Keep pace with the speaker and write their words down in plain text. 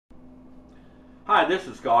Hi, this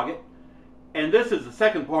is Goggett, and this is the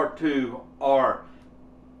second part to our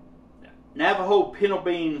Navajo pinto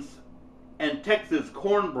beans and Texas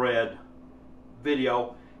cornbread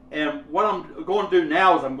video. And what I'm going to do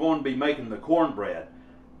now is I'm going to be making the cornbread.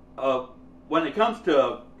 When it comes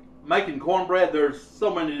to making cornbread, there's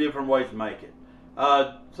so many different ways to make it.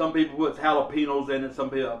 Some people put jalapenos in it, some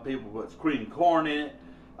people put cream corn in it.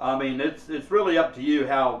 I mean, it's really up to you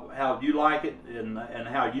how you like it and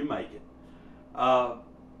how you make it. What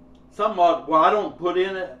I don't put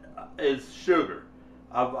in it is sugar.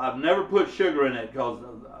 I've never put sugar in it because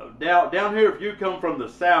down here, if you come from the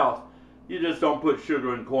south, you just don't put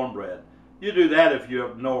sugar in cornbread. You do that if you're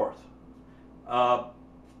up north.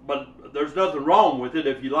 But there's nothing wrong with it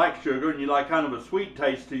if you like sugar and you like kind of a sweet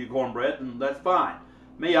taste to your cornbread, and that's fine.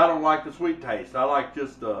 Me, I don't like the sweet taste. I like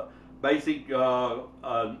just basic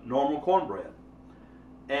normal cornbread.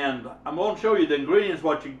 And I'm going to show you the ingredients,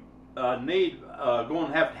 what you need,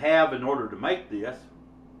 going to have in order to make this.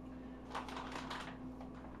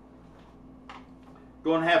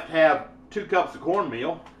 Going to have 2 cups of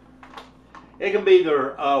cornmeal. It can be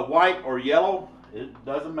either white or yellow. It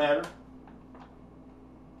doesn't matter.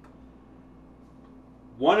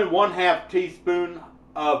 1 1/2 teaspoon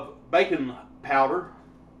of baking powder.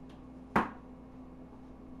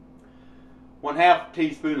 1/2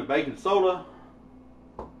 teaspoon of baking soda.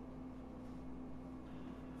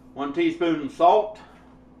 1 teaspoon of salt.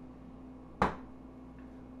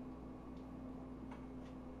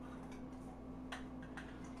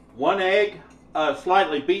 1 egg,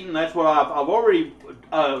 slightly beaten. That's what I've already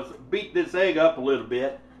beat this egg up a little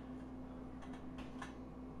bit.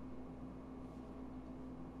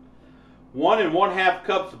 1 1/2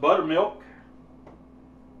 cups of buttermilk.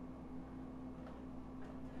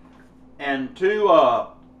 And 2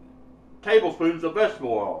 tablespoons of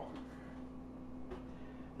vegetable oil.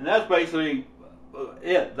 And that's basically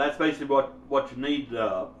it. That's basically what you need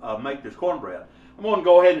to make this cornbread. I'm going to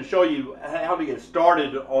go ahead and show you how to get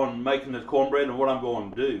started on making this cornbread and what I'm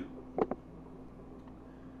going to do.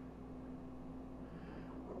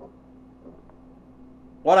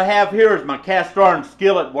 What I have here is my cast iron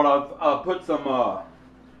skillet, what I've put some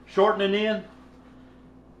shortening in.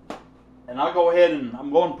 And I'll go ahead and I'm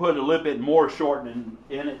going to put a little bit more shortening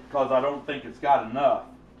in it because I don't think it's got enough.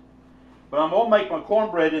 But I'm going to make my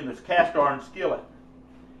cornbread in this cast iron skillet.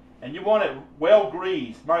 And you want it well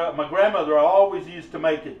greased. My grandmother always used to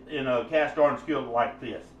make it in a cast iron skillet like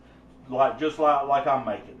this. Just like I'm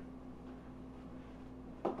making.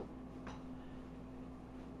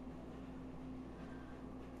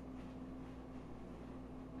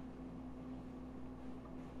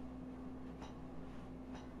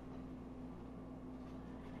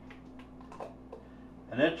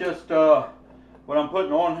 And it's just, what I'm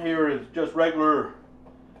putting on here is just regular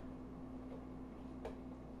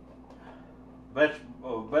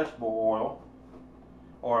vegetable oil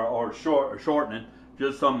or shortening,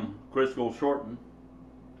 just some Crisco shortening.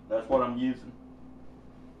 That's what I'm using.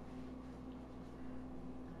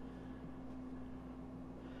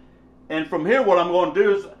 And from here, what I'm going to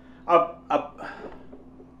do is I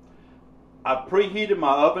preheated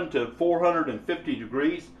my oven to 450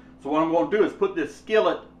 degrees. So what I'm going to do is put this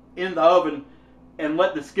skillet in the oven and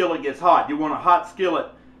let the skillet get hot. You want a hot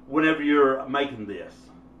skillet whenever you're making this.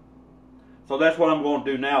 So that's what I'm going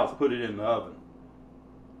to do now, is put it in the oven.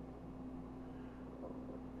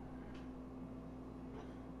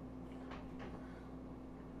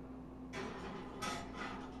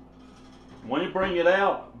 When you bring it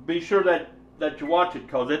out, be sure that you watch it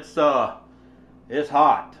because it's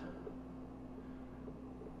hot.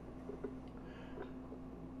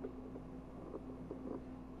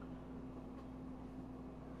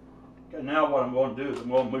 Okay, now what I'm going to do is I'm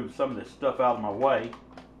going to move some of this stuff out of my way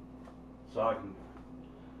so I can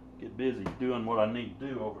get busy doing what I need to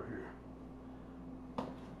do over here.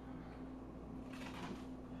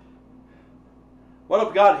 What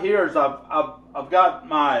I've got here is I've got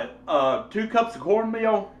my 2 cups of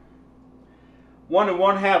cornmeal, 1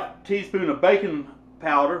 1/2 teaspoon of baking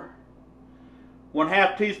powder,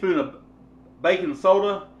 1/2 teaspoon of baking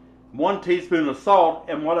soda, 1 teaspoon of salt.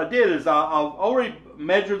 And what I did is I've already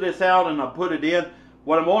measured this out and I put it in.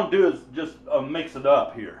 What I'm going to do is just mix it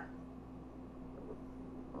up here.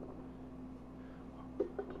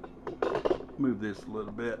 Move this a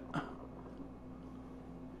little bit.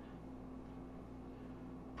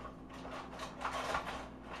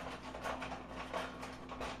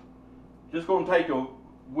 Just going to take a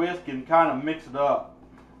whisk and kind of mix it up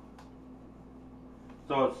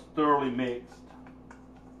so it's thoroughly mixed.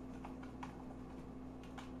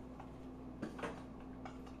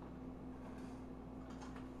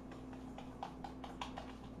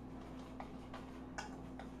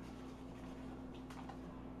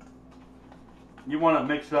 You want to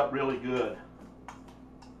mix it up really good.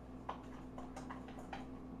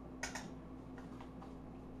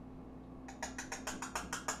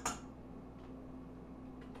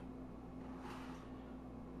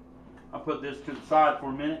 I'll put this to the side for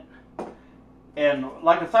a minute. And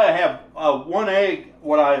like I say, I have one egg,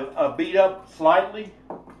 what I beat up slightly.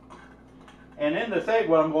 And in this egg,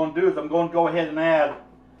 what I'm going to do is I'm going to go ahead and add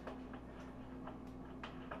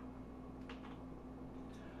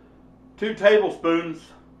 2 tablespoons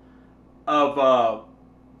of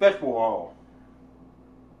vegetable oil.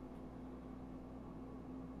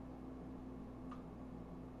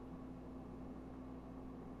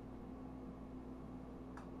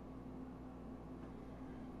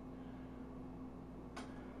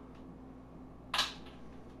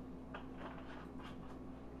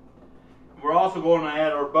 We're also going to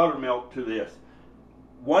add our buttermilk to this.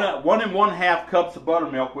 1 1½ cups of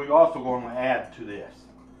buttermilk we're also going to add to this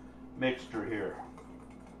mixture here.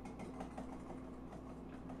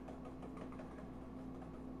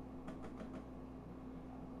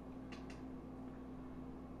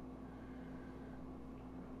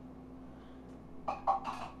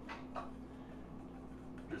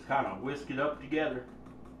 Just kind of whisk it up together.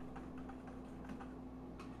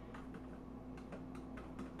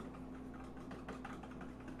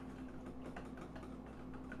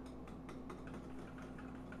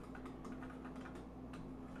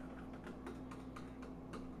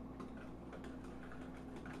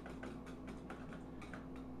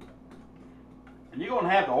 And you're going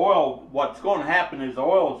to have the oil, what's going to happen is the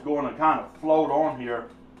oil is going to kind of float on here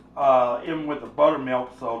in with the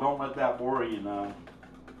buttermilk, so don't let that worry you none.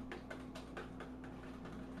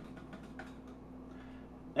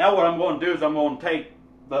 Now what I'm going to do is I'm going to take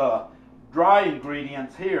the dry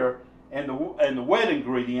ingredients here and the wet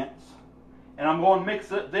ingredients, and I'm going to mix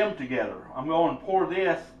them together. I'm going to pour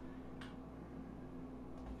this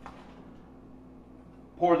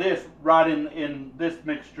right in this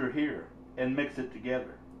mixture here and mix it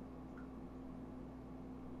together.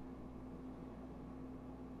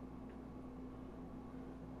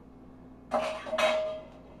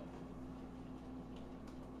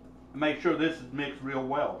 Make sure this is mixed real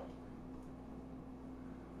well.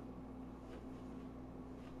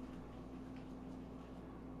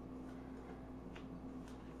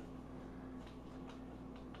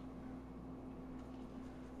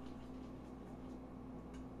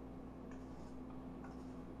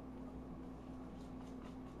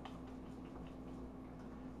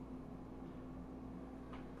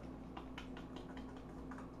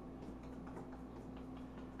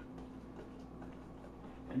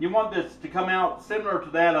 And you want this to come out similar to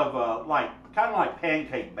that of kind of like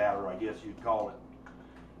pancake batter, I guess you'd call it.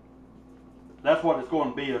 That's what it's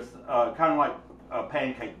going to be, is kind of like a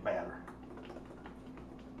pancake batter.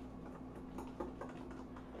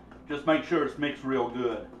 Just make sure it's mixed real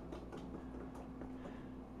good.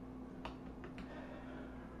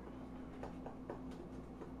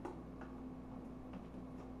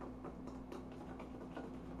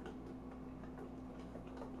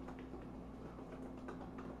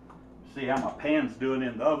 See how my pan's doing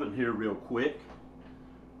in the oven here real quick.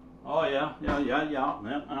 Oh yeah.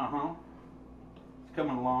 It's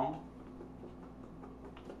coming along.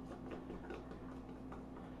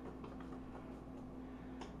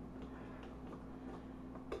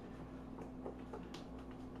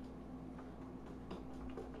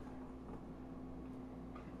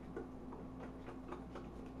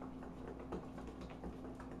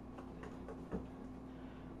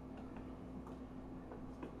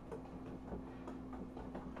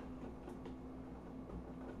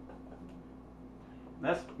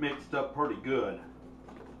 That's mixed up pretty good.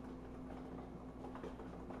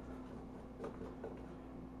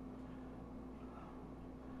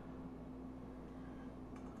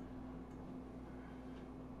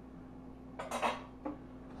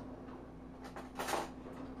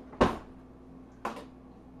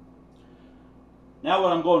 Now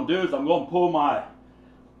what I'm going to do is I'm going to pull my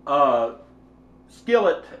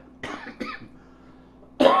skillet.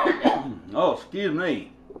 Oh, excuse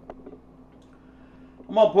me.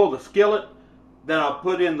 I'm going to pull the skillet that I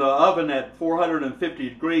put in the oven at 450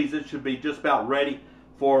 degrees. It should be just about ready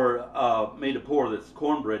for me to pour this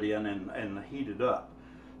cornbread in and heat it up.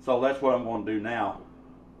 So that's what I'm going to do now.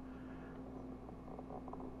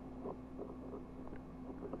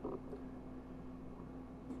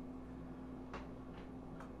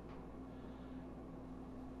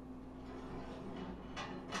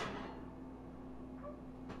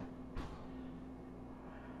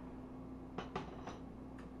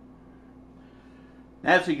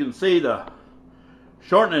 As you can see, the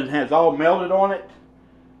shortening has all melted on it,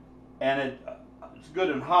 and good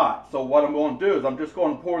and hot. So what I'm going to do is I'm just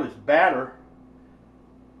going to pour this batter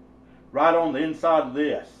right on the inside of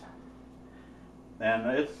this.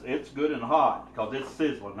 And it's good and hot because it's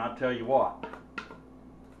sizzling, I tell you what.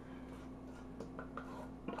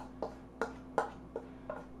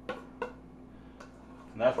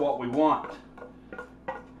 And that's what we want.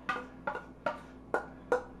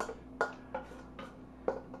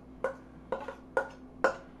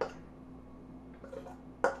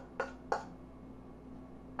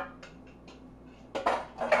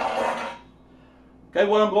 Okay,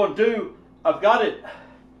 what I'm going to do, I've got it,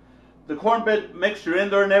 the cornbread mixture in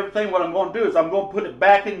there and everything. What I'm going to do is I'm going to put it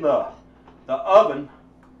back in the oven.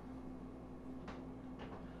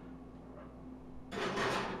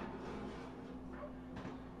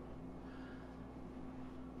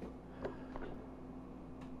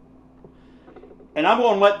 And I'm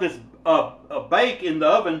going to let this bake in the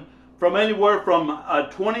oven from anywhere from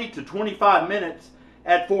 20 to 25 minutes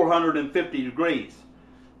at 450 degrees.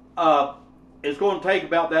 It's going to take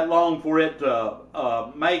about that long for it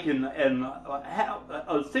to make, and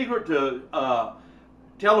a secret to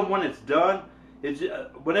tell them when it's done is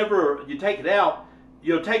whenever you take it out,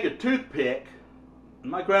 you'll take a toothpick.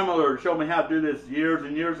 My grandmother showed me how to do this years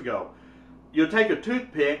and years ago. You'll take a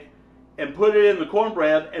toothpick and put it in the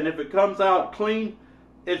cornbread, and if it comes out clean,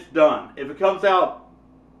 it's done. If it comes out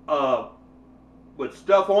with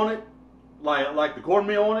stuff on it, like the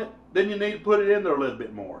cornmeal on it, then you need to put it in there a little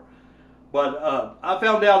bit more. But I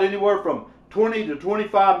found out anywhere from 20 to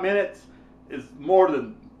 25 minutes is more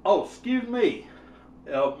than, more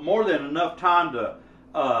than enough time to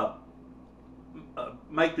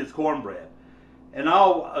make this cornbread. And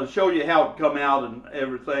I'll show you how it come out and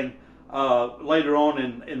everything later on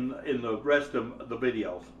in the rest of the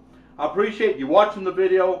videos. I appreciate you watching the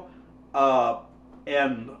video,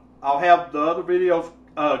 and I'll have the other videos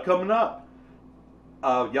coming up.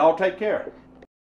 Y'all take care.